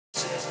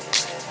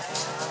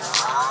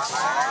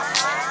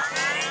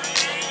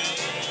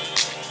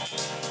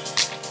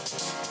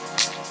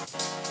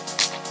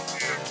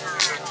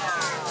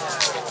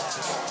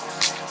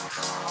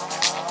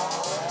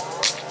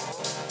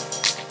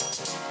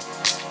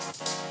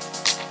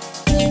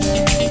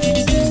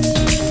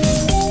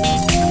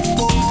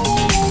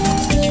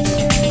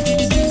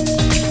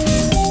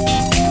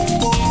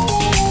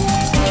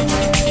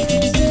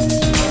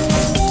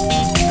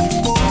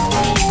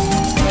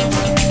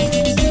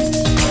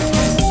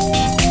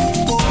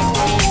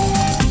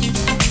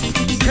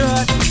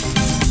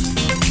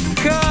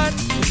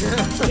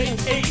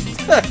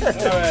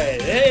Alright,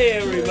 hey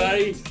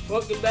everybody,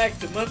 welcome back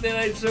to Monday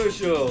Night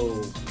Social,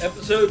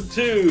 episode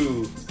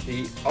 2,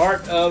 The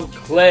Art of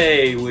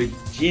Clay with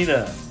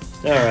Gina.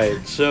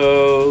 Alright,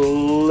 so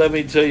let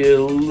me tell you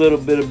a little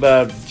bit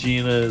about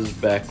Gina's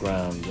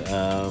background.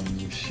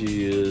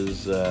 She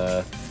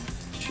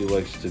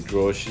likes to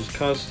draw. She's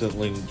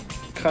constantly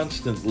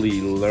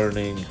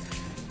learning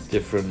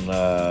different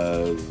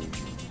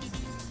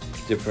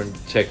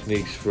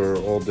techniques for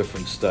all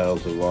different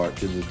styles of art.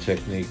 There's a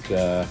technique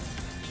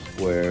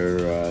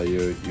where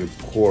you're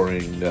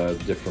pouring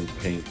different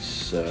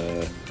paints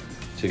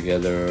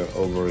together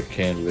over a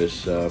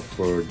canvas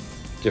for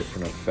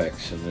different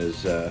effects, and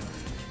there's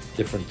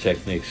different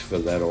techniques for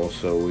that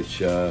also,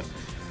 which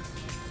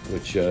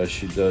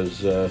she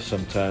does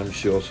sometimes.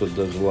 She also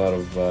does a lot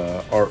of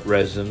art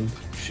resin.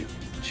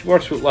 She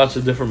works with lots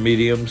of different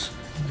mediums,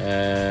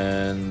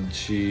 and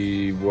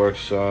she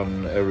works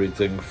on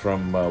everything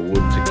from wood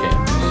to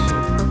canvas.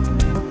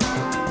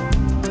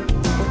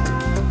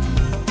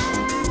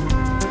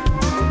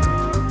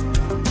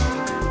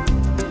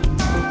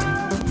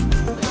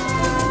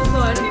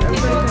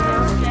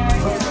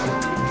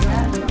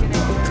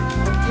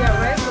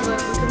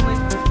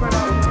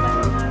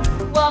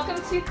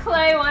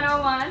 Clay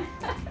 101.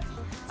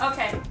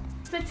 Okay,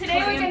 so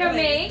today we're gonna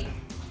make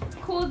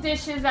cool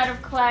dishes out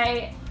of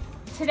clay.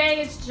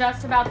 Today it's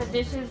just about the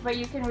dishes, but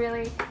you can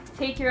really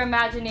take your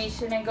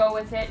imagination and go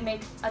with it and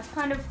make a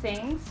ton of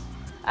things.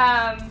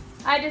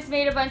 I just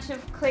made a bunch of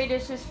clay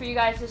dishes for you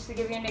guys just to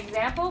give you an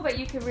example, but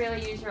you can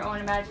really use your own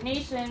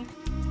imagination.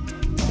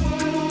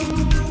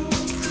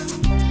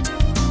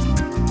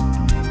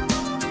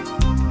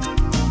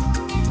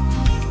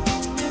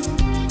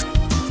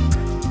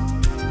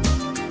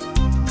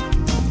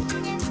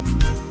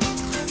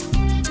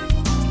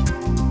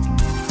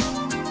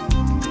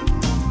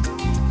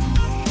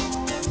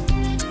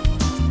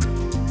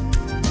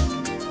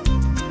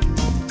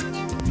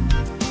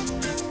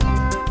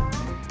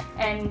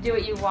 And do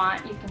what you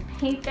want. You can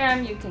paint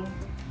them, you can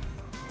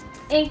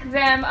ink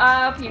them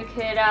up, you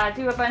could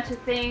do a bunch of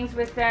things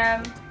with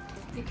them,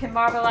 you can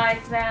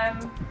marbleize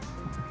them,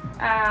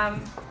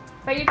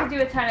 but you can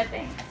do a ton of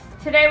things.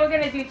 Today we're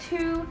going to do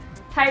 2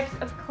 types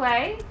of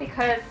clay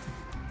because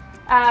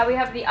we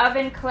have the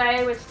oven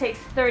clay, which takes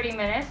 30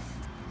 minutes,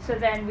 so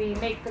then we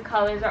make the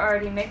colors are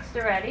already mixed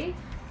already.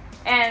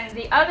 And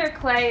the other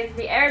clay is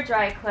the air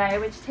dry clay,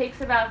 which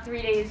takes about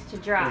 3 days to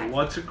dry.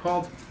 What's it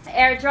called?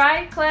 Air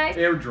dry clay.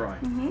 Air dry.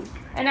 Mm-hmm.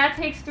 And that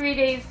takes 3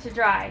 days to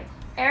dry.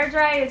 Air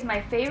dry is my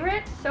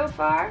favorite so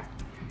far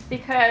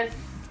because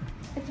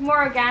it's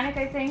more organic,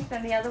 I think,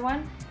 than the other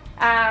one.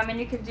 And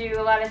you can do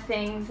a lot of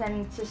things,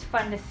 and it's just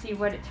fun to see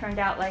what it turned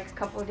out like a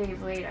couple of days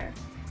later.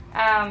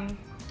 And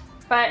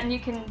you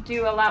can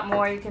do a lot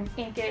more. You can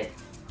ink it,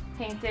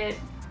 paint it.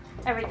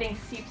 Everything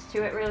seeps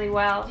to it really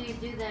well. Do you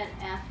do that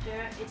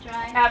after it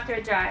dries? After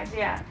it dries,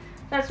 yeah.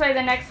 That's why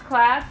the next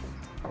class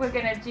we're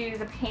gonna do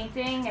the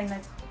painting and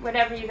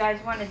whatever you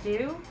guys want to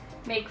do.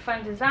 Make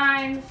fun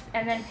designs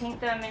and then paint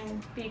them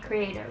and be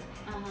creative.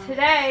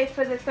 Today,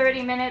 for the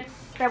 30 minutes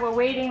that we're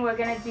waiting, we're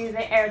gonna do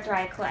the air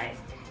dry clay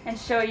and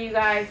show you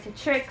guys the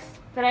tricks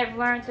that I've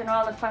learned and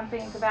all the fun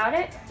things about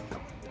it.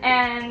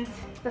 And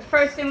the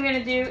first thing we're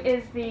gonna do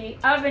is the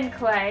oven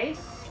clay,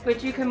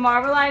 which you can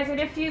marbleize it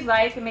if you'd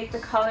like and make the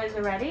colors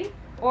already,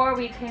 or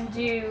we can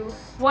do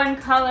one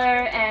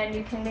color and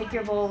you can make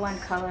your bowl one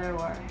color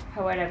or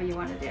whatever you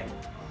want to do.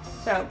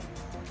 So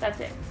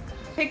that's it.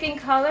 Picking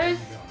colors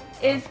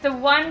is the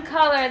one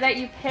color that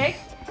you pick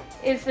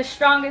is the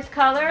strongest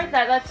color.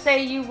 That, let's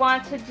say you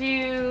want to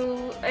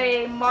do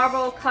a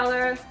marble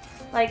color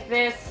like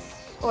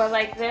this or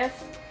like this.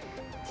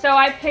 So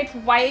I picked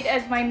white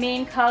as my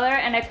main color,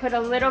 and I put a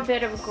little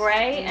bit of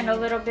gray and a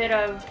little bit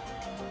of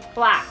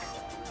black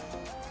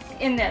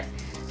in this.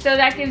 So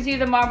that gives you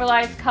the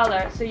marbleized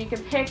color. So you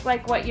can pick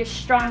like what your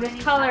strongest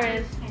color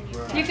is.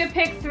 You can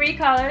pick 3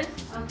 colors.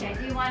 Okay.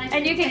 Do you want to?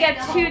 And you can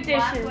get 2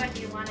 dishes.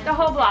 The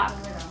whole block.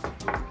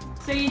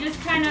 So you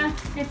just kind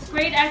of, it's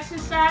great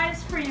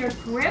exercise for your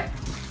grip.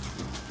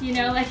 You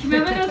know, like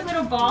remember those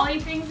little ball-y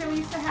things that we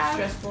used to have?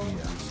 Stress balls.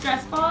 Yeah.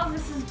 Stress balls.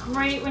 This is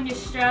great when you're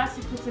stressed.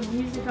 You put some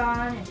music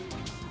on and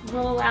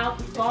roll out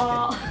the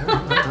ball.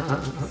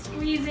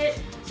 Squeeze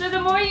it. So the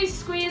more you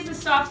squeeze, the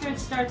softer it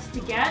starts to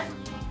get.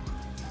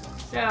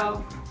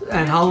 So.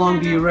 And how long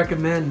do you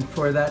recommend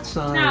for that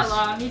size? Not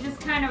long. You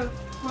just kind of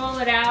roll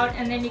it out,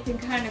 and then you can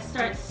kind of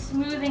start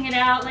smoothing it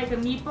out like a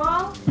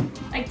meatball.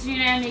 Like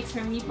Gina makes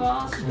her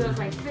meatballs, she goes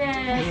like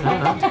this.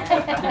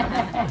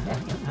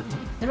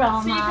 So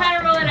you kind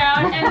of roll it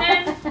out, and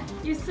then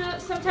you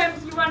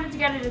sometimes you want to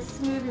get it as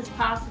smooth as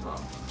possible.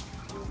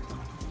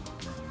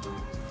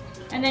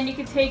 And then you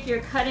can take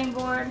your cutting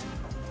board.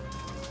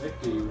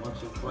 Victor, you want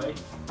some clay?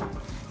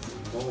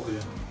 Bowl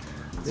here.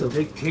 So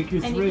take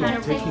your And three. you kind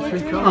of Take roll your it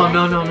three. through. Oh,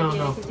 no.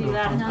 You could do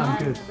that. I'm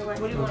good. What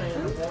do you want to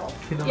do?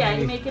 Can Yeah,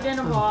 only you make it in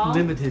a ball.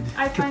 limited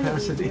I find it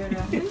capacity. easier to-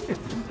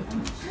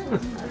 I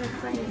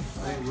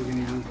think we're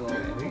gonna use all of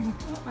it.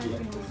 Mine's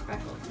gonna be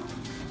speckled.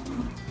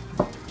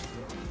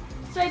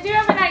 So I do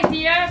have an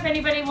idea if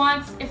anybody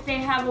wants, if they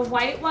have a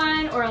white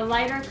one or a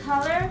lighter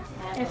color,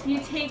 if you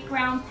take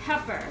ground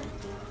pepper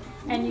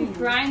and you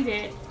grind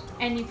it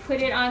and you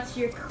put it onto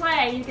your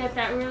clay, you get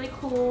that really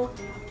cool,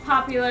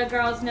 popular,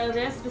 girls know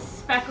this, the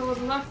speckled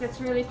look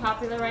that's really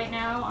popular right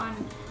now on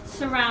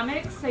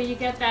ceramics. So you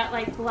get that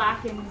like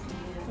black and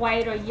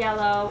white or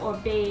yellow or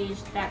beige,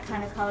 that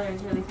kind of color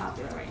is really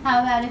popular right now. How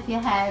about if you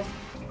have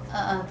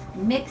a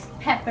mixed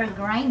pepper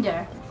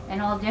grinder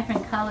and all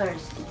different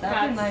colors?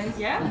 That'd be nice.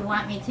 Yeah. You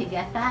want me to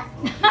get that?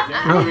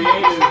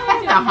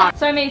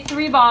 So I made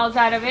 3 balls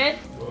out of it.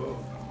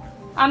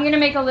 I'm gonna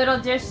make a little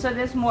dish so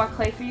there's more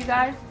clay for you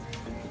guys.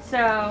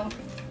 So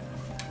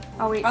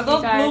I'll wait Are for you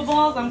those guys. blue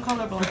balls? I'm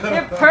colorblind.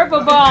 They're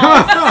purple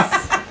balls.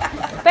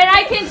 But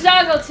I can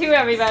juggle too,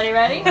 everybody.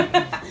 Ready?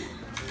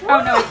 Oh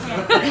no, I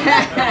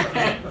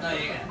can't.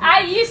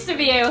 I used to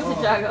be able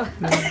to juggle.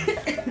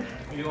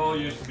 We all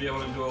used to be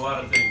able to do a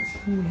lot of things.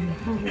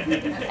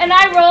 And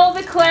I roll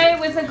the clay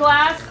with a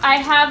glass. I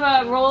have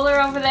a roller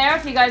over there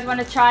if you guys want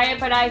to try it,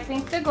 but I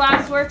think the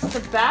glass works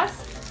the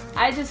best.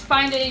 I just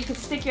find that you can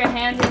stick your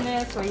hand in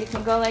this or you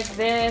can go like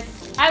this.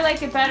 I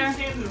like it better. Whose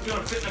hand is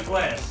going to fit in a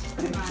glass?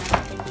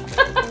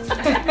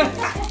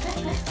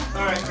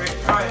 All right, great.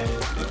 Try it.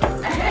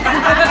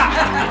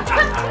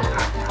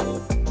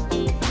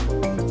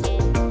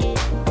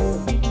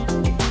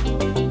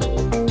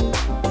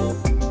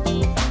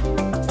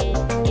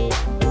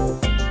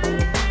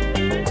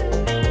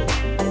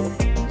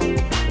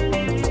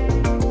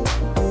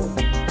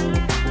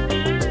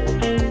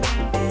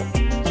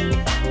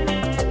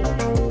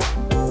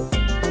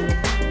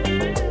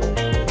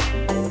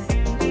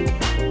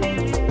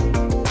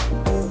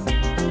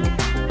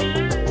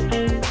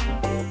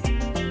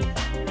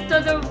 So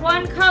the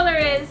one color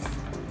is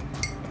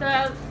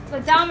the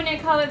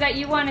dominant color that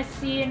you want to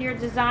see in your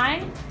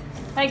design.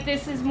 Like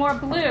this is more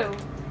blue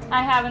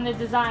I have in the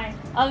design.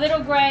 A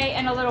little gray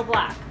and a little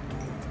black.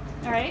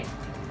 Alright?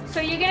 So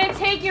you're going to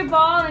take your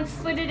ball and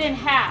split it in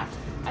half.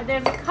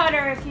 There's a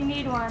cutter if you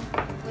need one.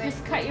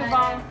 Just cut your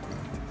ball.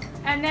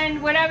 And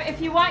then whatever, if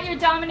you want your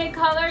dominant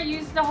color,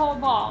 use the whole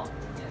ball.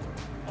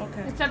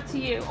 Okay. It's up to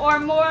you. Or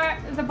more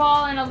the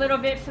ball and a little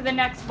bit for the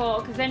next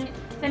bowl, because then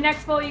the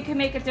next bowl you can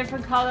make a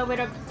different color with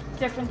a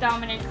different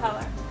dominant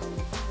color.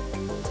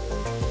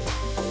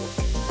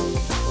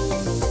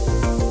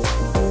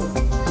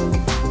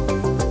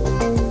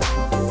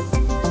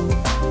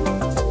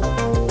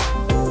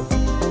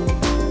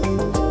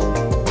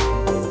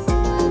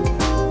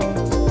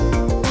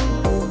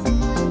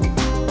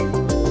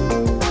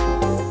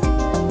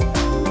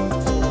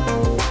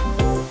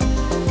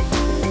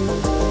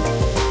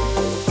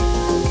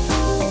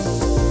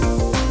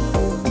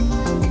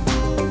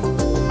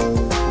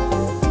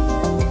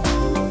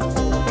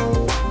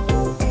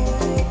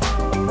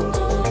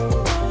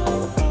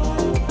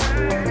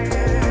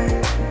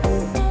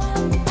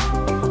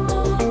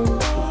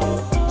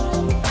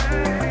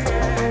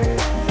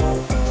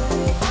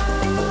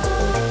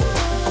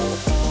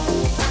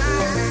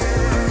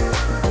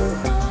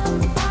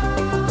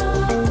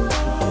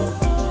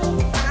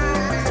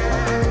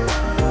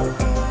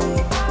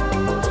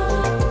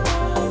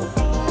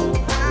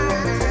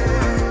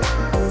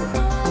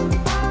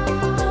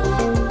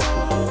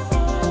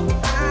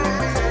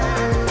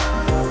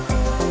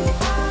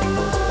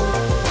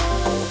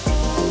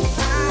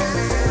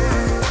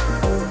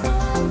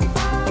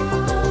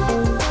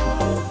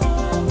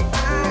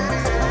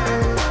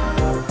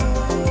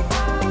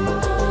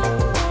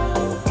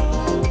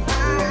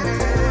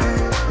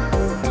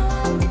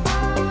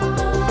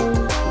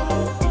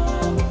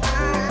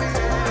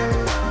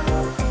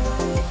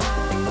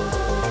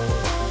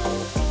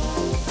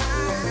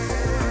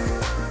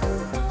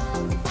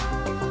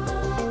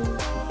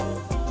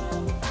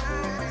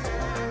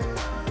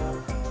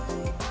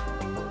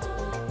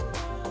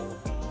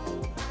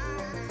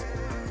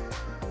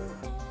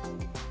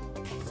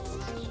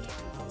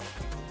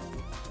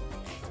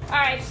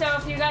 Alright, so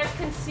if you guys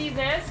can see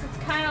this, it's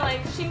kind of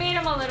like, she made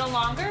them a little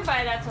longer,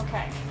 but that's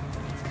okay.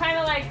 It's kind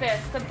of like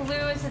this. The blue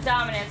is the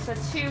dominant, so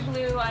 2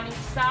 blue on each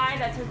side,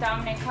 that's her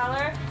dominant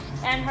color.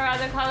 And her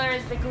other color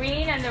is the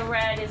green, and the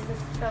red is the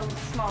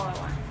smaller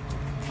one.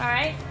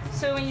 Alright,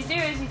 so what you do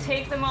is you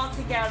take them all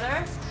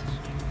together.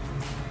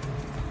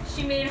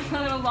 She made them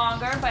a little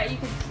longer, but you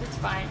could, it's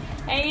fine.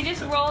 And you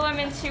just roll them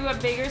into a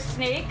bigger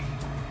snake.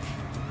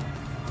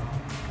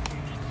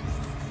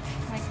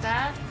 Like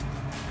that.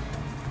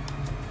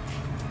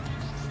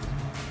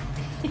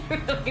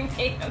 really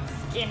made them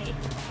skinny.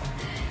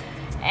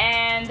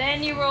 And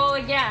then you roll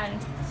again.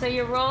 So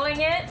you're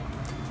rolling it.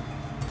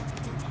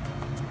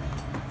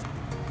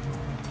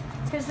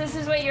 Because this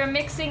is what you're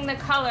mixing the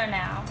color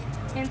now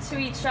into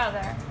each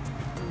other.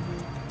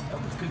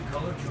 That was good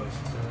color choices.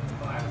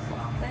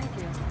 Thank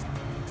you.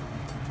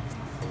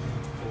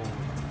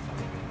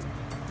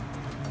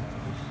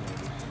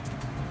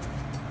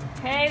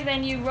 Okay,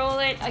 then you roll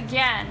it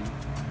again.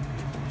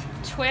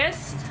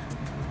 Twist.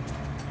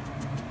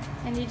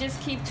 And you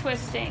just keep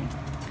twisting.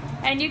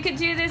 And you could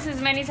do this as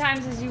many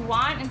times as you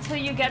want until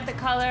you get the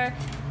color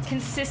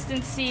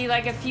consistency.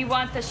 Like if you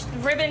want the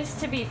ribbons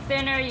to be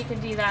thinner, you can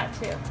do that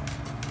too.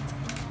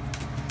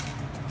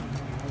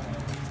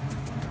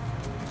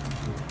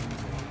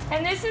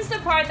 And this is the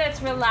part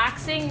that's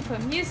relaxing. You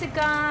put music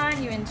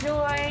on, you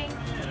enjoy. Yeah,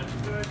 that's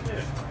a good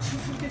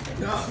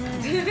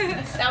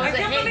idea. That was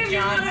a hint,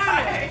 John.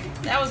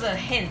 That was a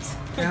hint.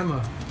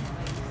 Emma.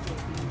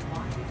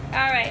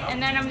 All right,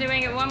 and then I'm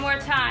doing it one more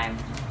time.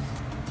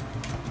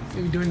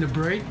 Are we doing the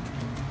break?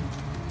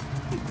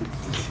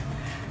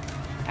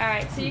 All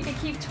right, so you can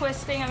keep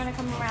twisting. I'm gonna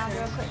come around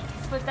real quick.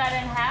 Split that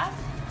in half.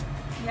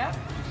 Yep.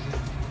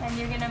 And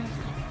you can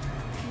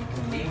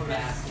make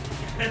this.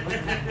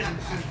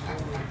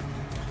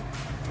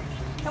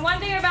 And one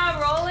thing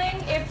about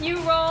rolling, if you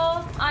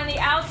roll on the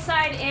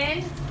outside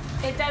in,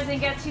 it doesn't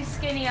get too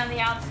skinny on the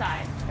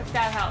outside, if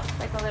that helps,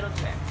 like a little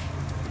trick.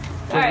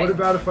 So what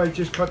about if I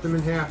just cut them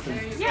in half?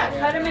 Yeah,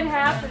 cut them in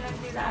half and then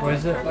do that. What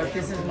is it? Like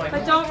this is my.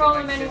 But don't roll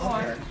them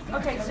anymore.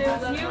 Okay, so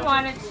if you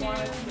wanted to,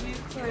 you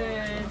could.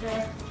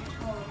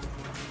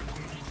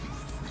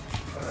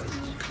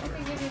 I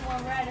can give you more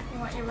red if you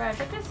want your red,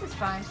 but this is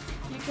fine.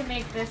 You can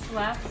make this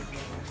left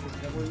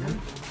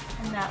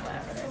and that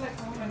left,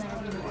 and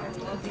then do more.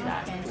 We'll do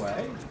that.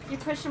 You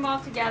push them all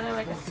together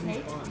like a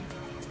snake,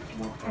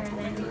 and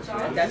then you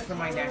twist. That's for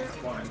my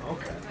next one.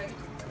 Okay.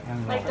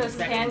 Like those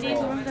candies.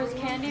 Remember those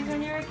candies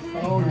when you were a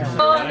kid? Oh, yeah.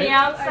 Pull on the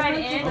outside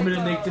in, I'm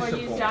gonna make this or a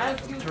use ball. that.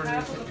 Turn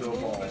this into a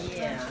ball.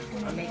 Yeah.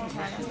 I'm making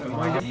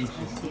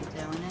Just keep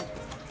doing it.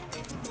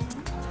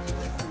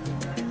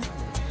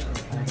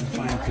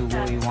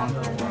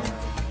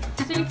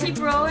 So you keep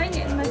rolling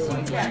unless you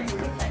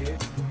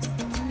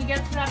when you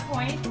get to that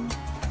point.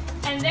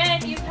 And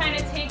then you kind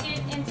of take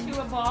it into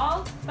a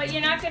ball, but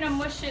you're not going to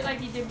mush it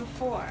like you did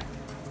before.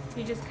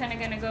 You're just kind of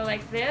going to go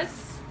like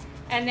this,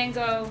 and then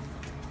go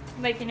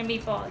like in a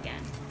meatball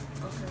again.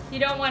 You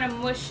don't want to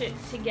mush it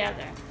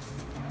together.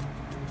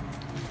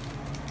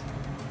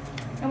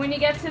 And when you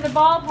get to the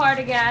ball part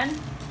again,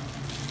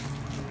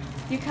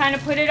 you kind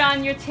of put it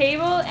on your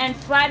table and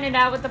flatten it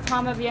out with the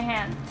palm of your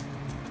hand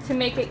to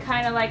make it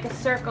kind of like a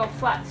circle,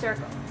 flat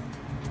circle.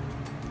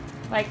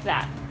 Like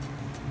that.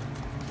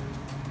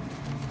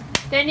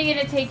 Then you're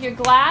going to take your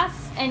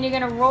glass and you're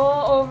going to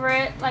roll over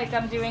it like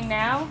I'm doing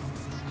now.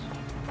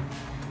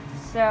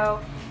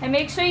 So, and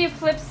make sure you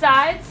flip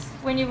sides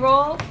when you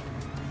roll.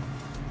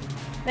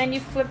 Then you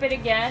flip it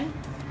again,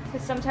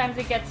 because sometimes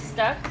it gets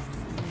stuck.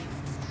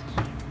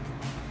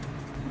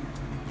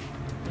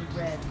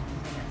 red.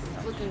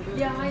 Looking good.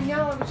 Yeah, I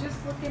know. I was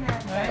just looking at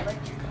Right? that. I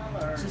like your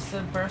color. Just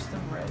a burst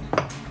of red.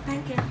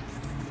 Thank you.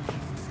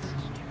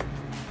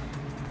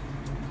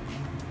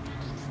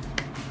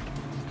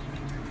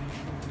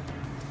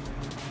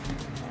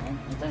 Okay,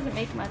 it doesn't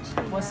make much.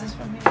 What's this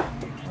from here?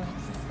 What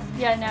is this from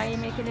here? Yeah, now you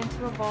make it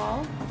into a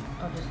ball.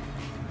 Oh, just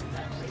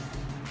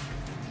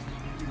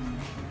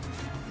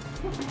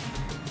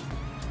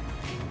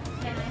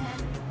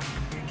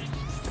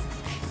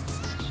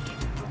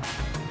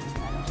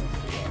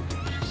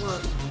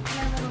What?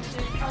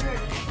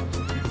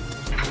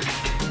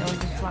 no, we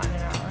just flatten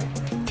it out, right?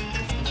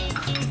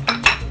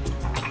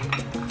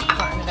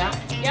 Flatten it out.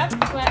 Yep,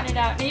 flatten it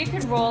out. Now you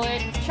can roll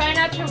it. Try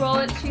not to roll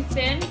it too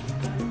thin,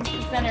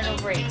 because then it'll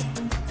break.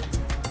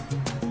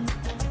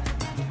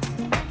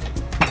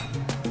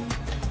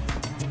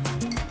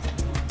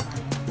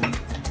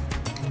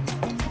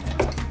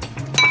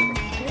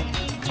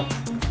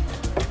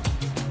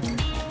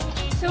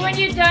 So when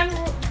you're done,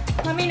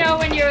 let me know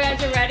when you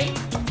guys are ready.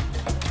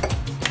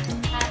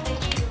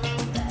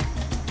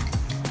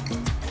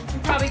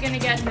 You're probably gonna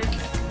get this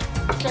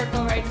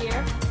circle right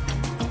here.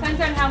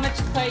 Depends on how much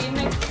clay you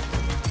mix.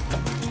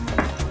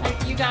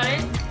 Like, you got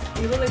it?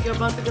 You look like you're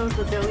about to go to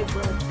the deli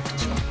bread.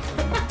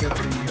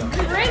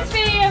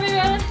 Crispy,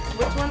 everyone!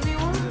 Which one do you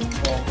want?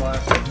 Ball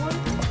glass. This one?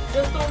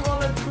 Just don't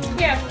roll it too.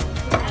 Here.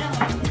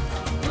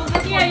 Use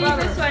this Yeah, one use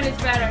better. this one,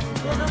 it's better.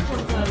 Use this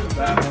one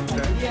better.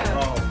 Okay. Yeah.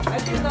 Oh. I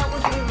think that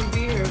one shouldn't even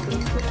be here because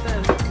it's too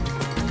thin.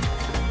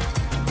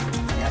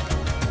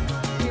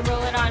 So you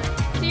roll it on.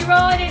 So you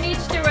roll it in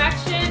each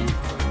direction.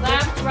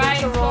 Left,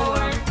 right, to roll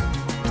forward.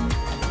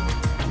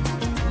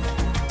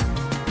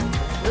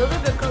 Those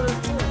are good colors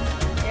too.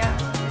 Yeah.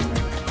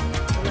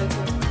 I like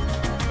it.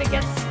 If it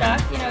gets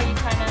stuck, you know, you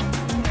kind of,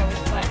 you know, we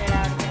flatten it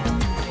out again.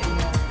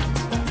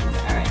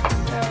 Alright,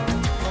 so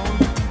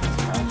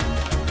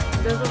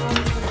There's a one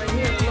right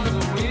here.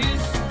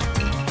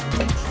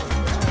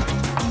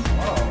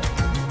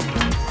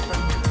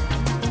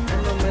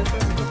 And the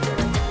method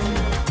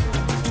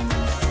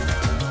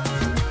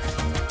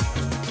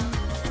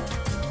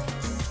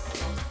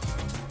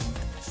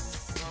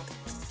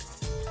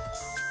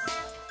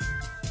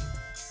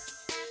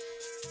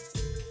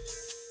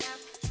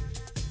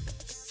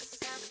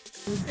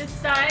the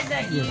side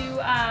that you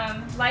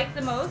like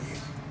the most,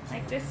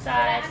 like this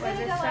side or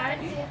this side.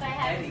 See if I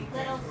have a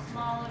little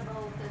smaller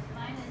bowl because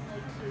mine is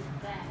like too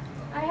fat.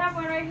 I have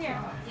one right here.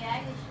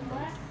 Yeah, you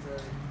sure?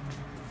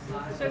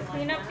 So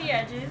clean up the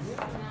edges,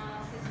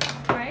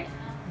 right?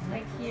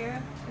 Like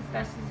here, as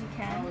best as you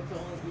can.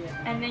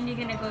 And then you're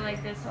gonna go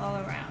like this all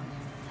around.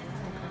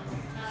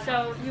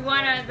 So you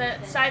wanna, the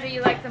side that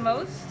you like the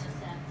most,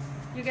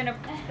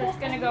 that's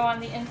gonna go on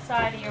the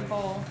inside of your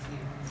bowl.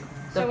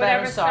 The So better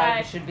whatever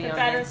side should be the on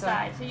better the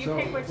inside. side. So you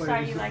pick which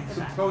side you like the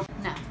best. Oh,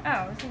 No.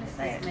 I was gonna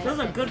say it. Those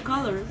are good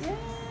colors.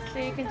 So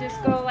you can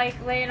just go like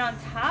lay it on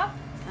top,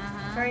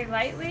 Uh-huh. very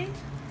lightly,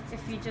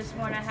 if you just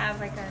want to have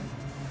like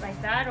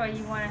that, or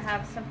you want to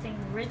have something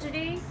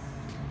rigidy,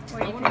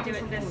 or you can do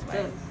it this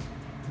way.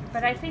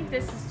 But I think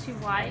this is too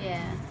wide.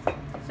 Yeah.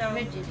 So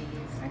Rigidity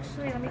is.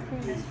 actually, let me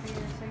clean this for you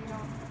so you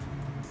don't.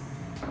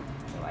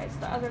 Otherwise,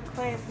 the other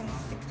clay is gonna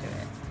stick to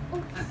it.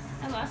 Oh,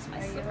 I lost my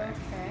Are you slipper.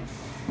 okay?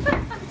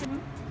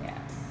 Yeah.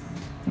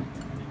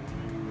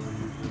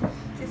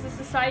 Is this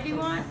the side you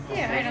want?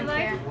 Yeah, Side I don't you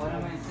like? care.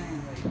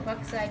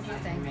 What side do you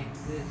think?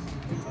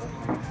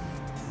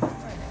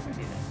 Whatever,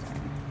 do this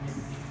side.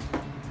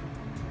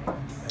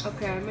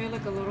 Okay, I made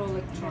like a little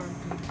like charm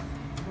piece.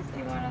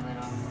 You want a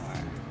little more.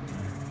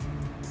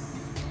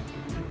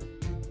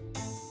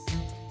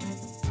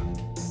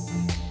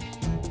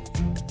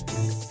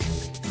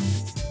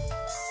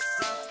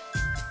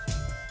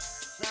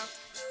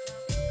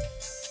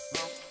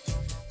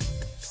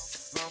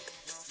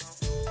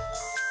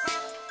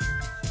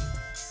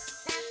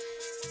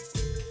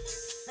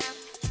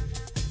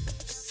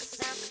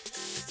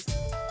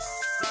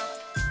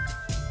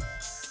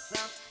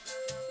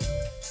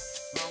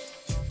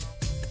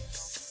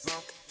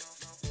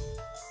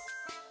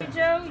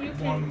 Joe, you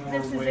can,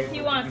 this is if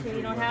you want to,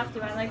 you don't have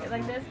to, I like it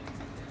like this.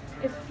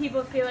 If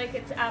people feel like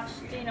it's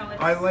you know,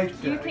 it's, I like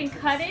you that. can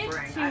cut it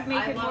to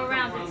make it more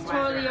round, it's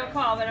totally your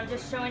call, but I'm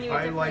just showing you a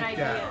I different like idea.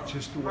 that.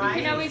 Just the You way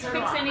can always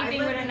fix anything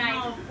with a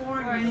knife.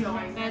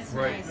 That's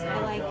Right. nice.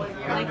 I like it. I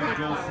like Maybe it.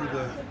 go for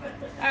the.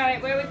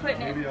 Alright, where are we putting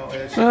Maybe it? I'll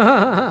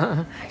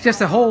ask. Just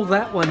to hold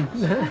that one.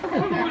 Either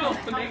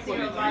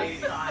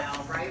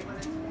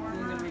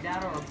be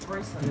that or a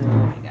bracelet. You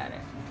got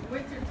it.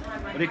 What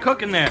are you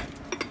cooking there?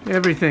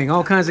 Everything,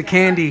 all kinds of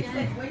candy.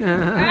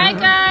 Alright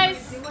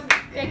guys,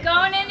 they're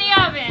going in the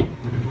oven.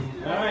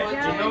 Alright,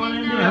 you're going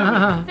in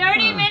there.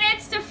 30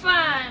 minutes to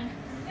fun.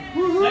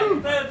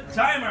 Set the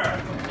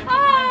timer.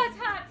 Oh, it's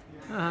hot.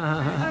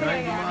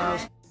 90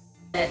 miles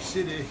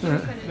city,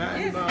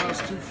 90 miles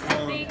too I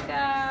far. think,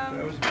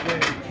 That was a play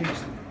in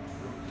Kingston.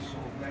 So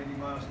 90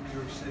 miles to New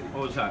York City.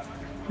 What was that?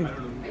 I don't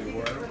know who they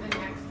were.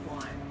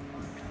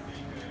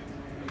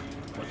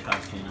 What's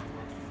hot, Tina?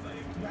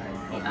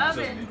 the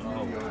oven.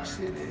 New York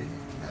City, 90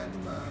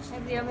 miles.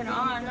 Have the oven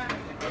on. Yeah,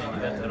 you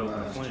got that over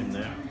the flame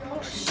there.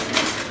 It's That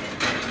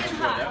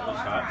hot. was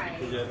hot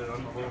because you had it on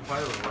the whole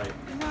fire right.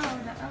 No,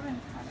 the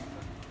oven's hot.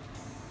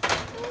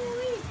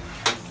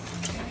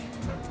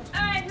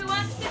 Alright, who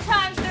wants the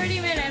time? 30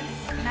 minutes.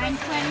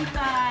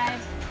 9:25.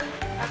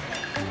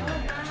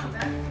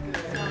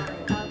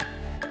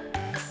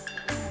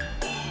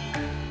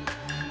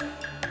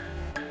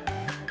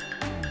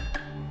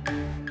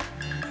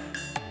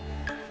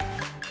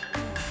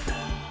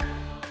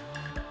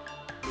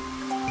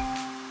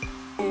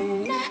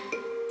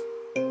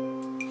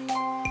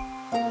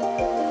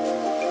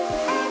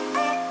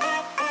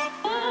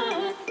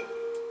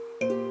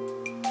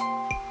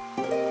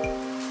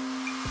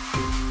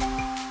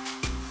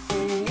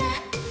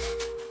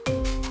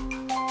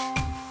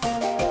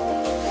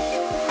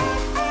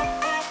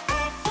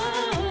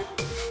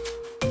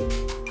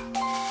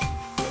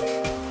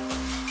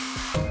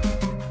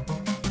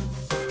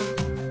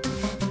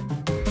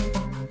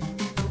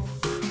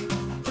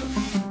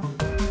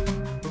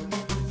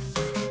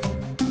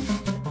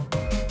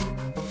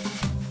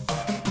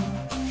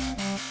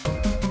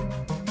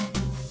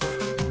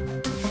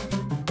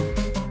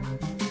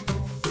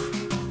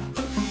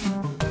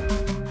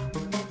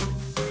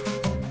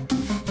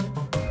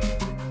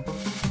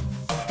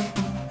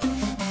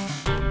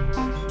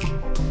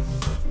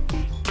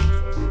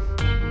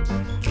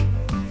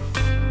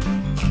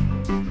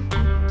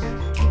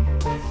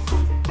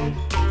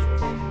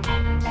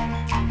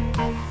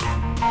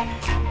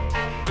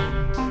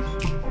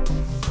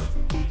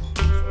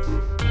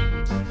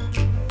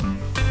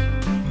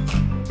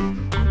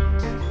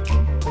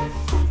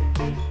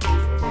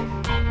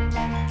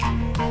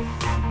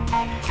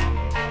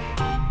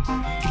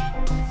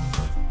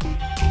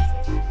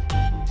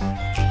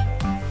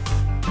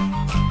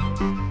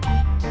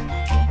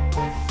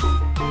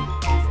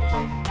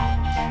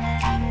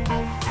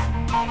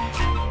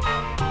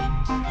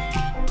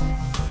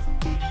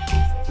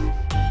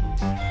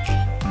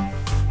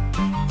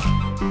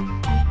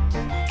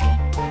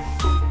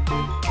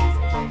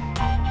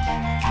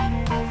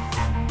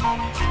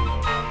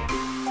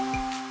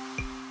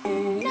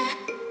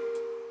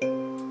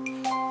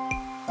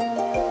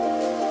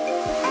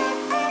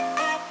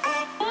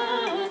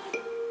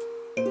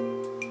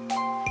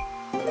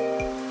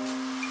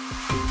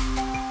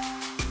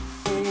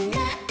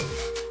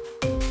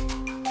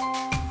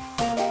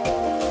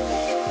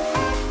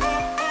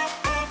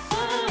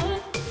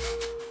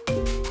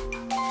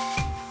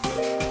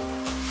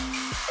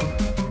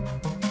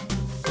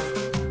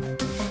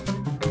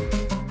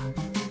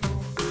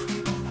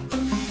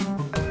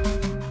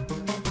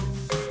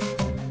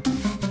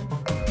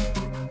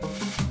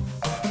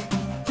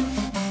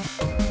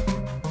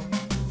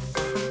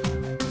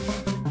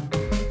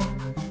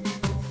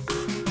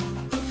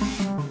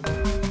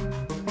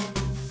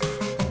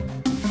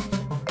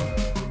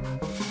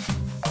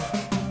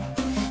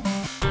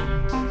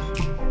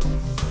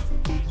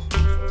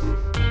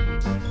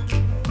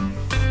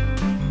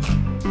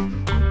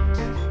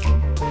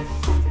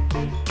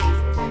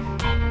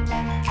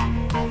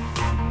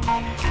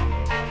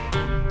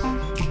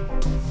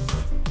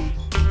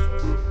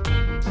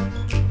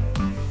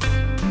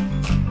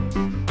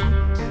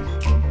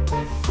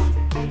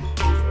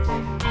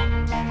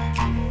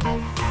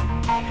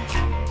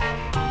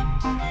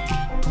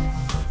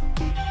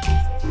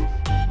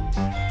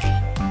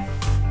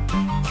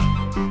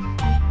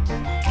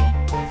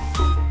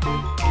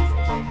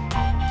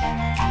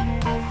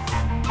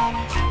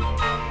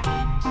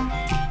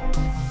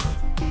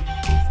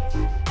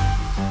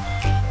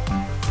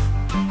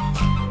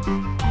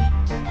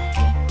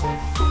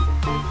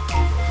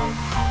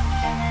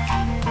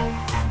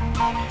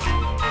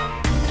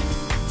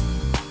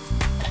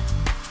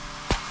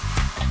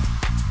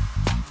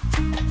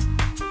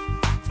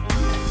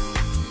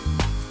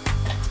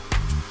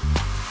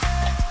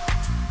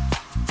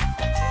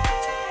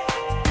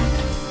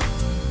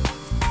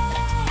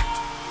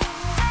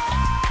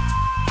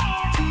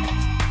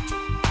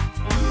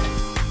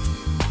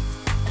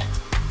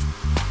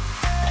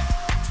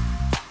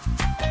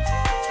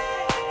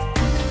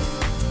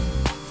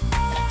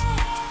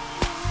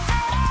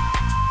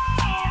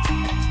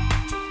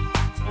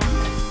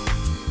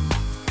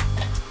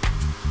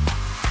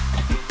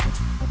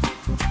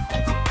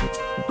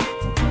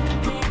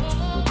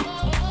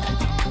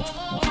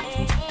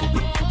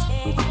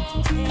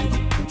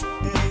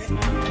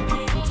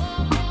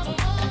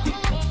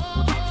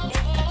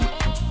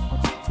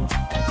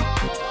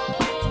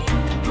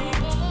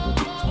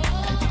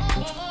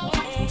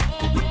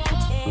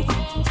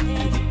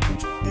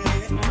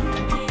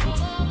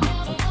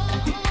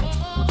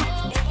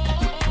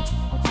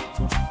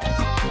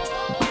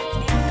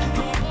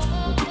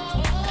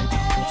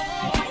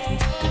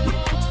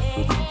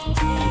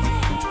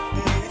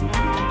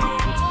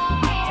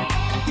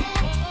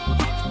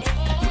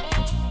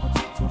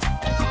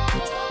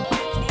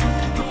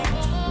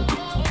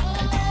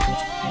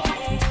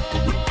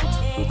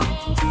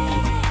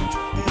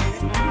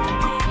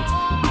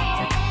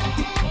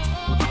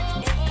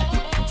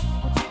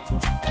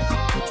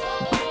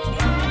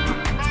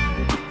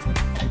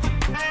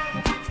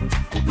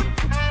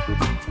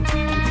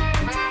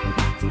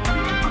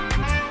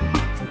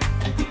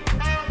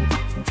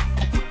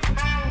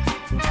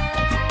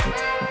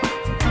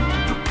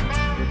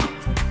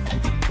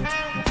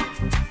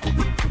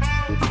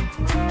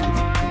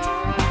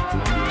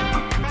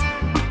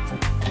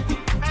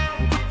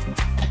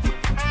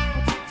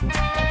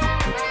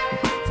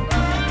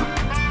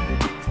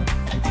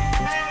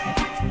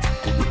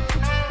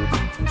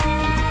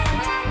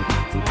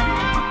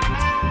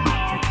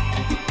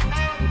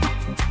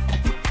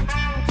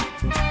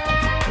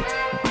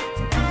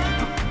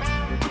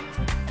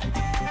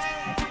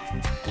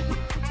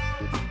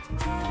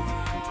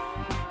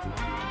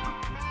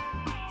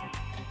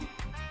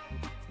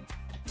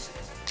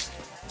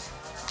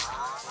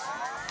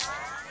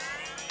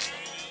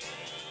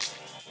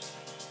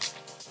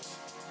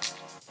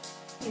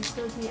 You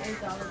still see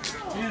 $8.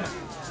 Yeah.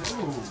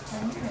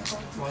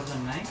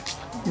 Wasn't nice.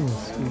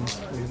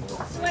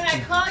 So when I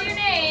call your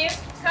name,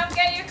 come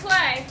get your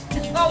clay.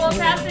 Oh, we'll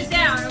pass it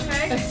down,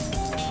 okay?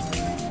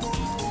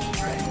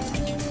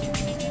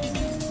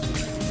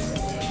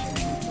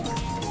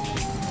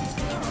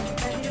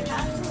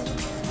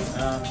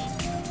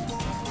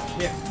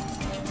 Yeah.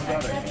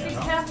 Let's be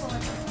careful.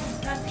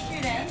 Let's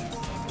shoot in.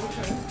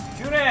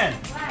 Shoot in.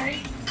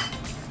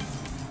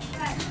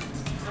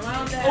 Come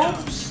on down.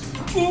 Oops.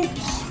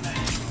 Oops.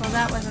 Well,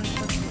 that wasn't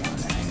supposed to be on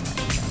there anyway.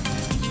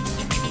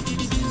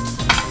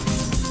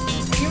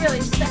 You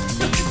really stuck.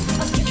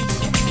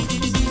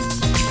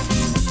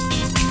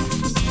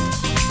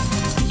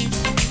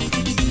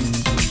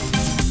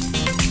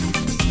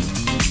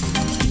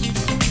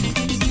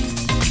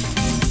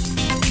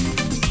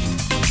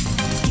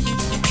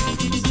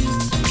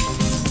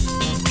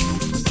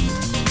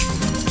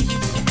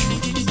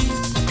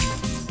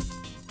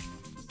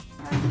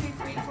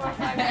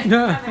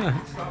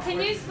 Can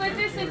you split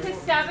this into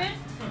 7?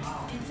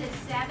 Into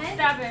 7?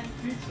 7.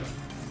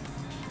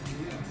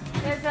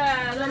 There's a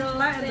little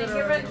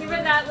thing. Give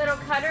her that little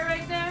cutter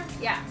right there.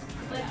 Yeah.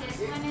 Put this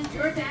one into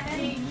 7?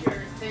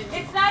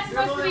 It's not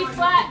supposed to be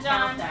flat,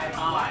 John.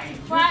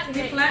 Flatten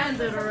it.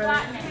 flattened it already.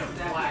 Flatten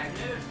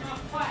it.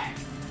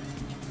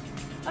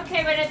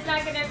 Okay, but it's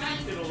not going to be...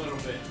 It a little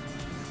bit.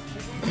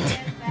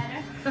 That's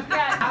better?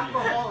 Yeah.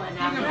 Alcohol and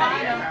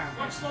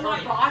alcohol. What's the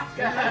light?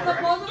 Vodka.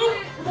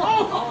 Supposedly.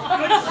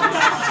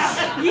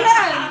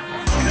 Yes!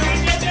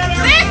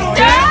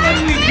 That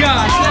one we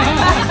got.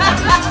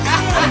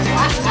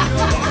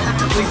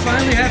 We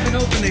finally have an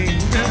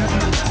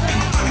opening.